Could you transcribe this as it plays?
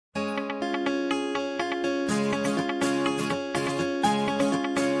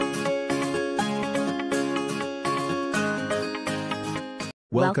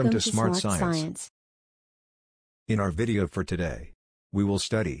Welcome to Smart Science. In our video for today, we will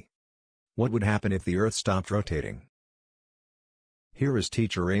study what would happen if the Earth stopped rotating. Here is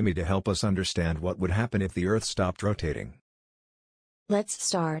teacher Amy to help us understand what would happen if the Earth stopped rotating. Let's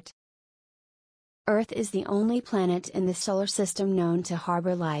start. Earth is the only planet in the solar system known to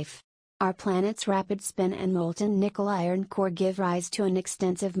harbor life. Our planet's rapid spin and molten nickel iron core give rise to an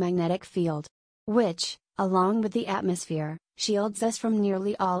extensive magnetic field, which, along with the atmosphere, shields us from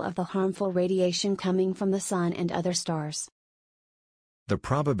nearly all of the harmful radiation coming from the Sun and other stars. The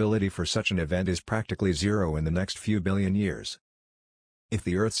probability for such an event is practically zero in the next few billion years. If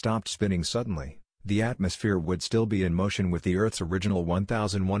the Earth stopped spinning suddenly, the atmosphere would still be in motion with the Earth's original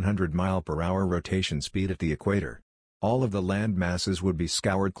 1,100 mph rotation speed at the equator. All of the land masses would be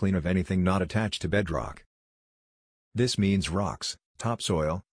scoured clean of anything not attached to bedrock. This means rocks,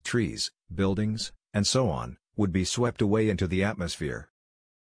 topsoil, trees, buildings, and so on, would be swept away into the atmosphere.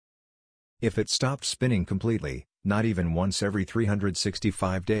 If it stopped spinning completely, not even once every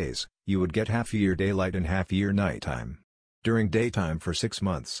 365 days, you would get half-year daylight and half-year nighttime. During daytime for 6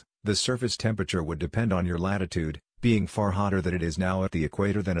 months, the surface temperature would depend on your latitude, being far hotter than it is now at the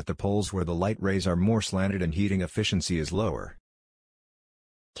equator than at the poles where the light rays are more slanted and heating efficiency is lower.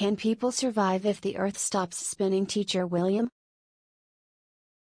 Can people survive if the Earth stops spinning, Teacher William?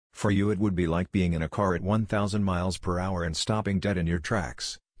 For you it would be like being in a car at 1,000 miles per hour and stopping dead in your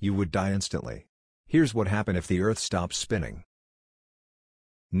tracks. You would die instantly. Here's what happened if the Earth stops spinning.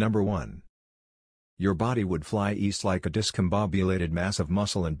 Number 1. Your body would fly east like a discombobulated mass of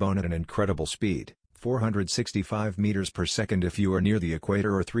muscle and bone at an incredible speed, 465 meters per second if you are near the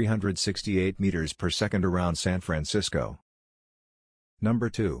equator or 368 meters per second around San Francisco. Number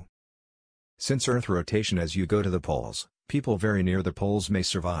 2. Since Earth rotation as you go to the poles, people very near the poles may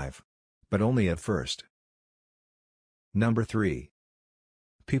survive. But only at first. Number 3.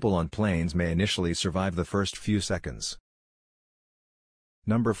 People on planes may initially survive the first few seconds.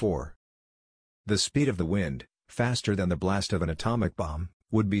 Number 4. The speed of the wind, faster than the blast of an atomic bomb,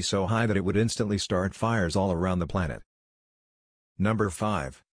 would be so high that it would instantly start fires all around the planet. Number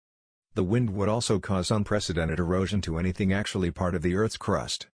 5. The wind would also cause unprecedented erosion to anything actually part of the Earth's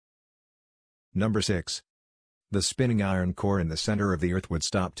crust. Number 6. The spinning iron core in the center of the Earth would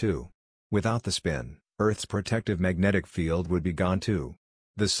stop too. Without the spin, Earth's protective magnetic field would be gone too.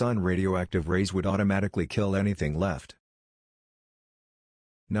 The sun radioactive rays would automatically kill anything left.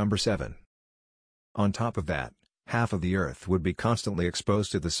 Number 7. On top of that, half of the Earth would be constantly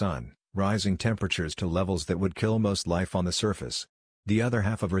exposed to the sun, rising temperatures to levels that would kill most life on the surface. The other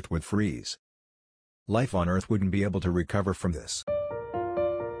half of Earth would freeze. Life on Earth wouldn't be able to recover from this.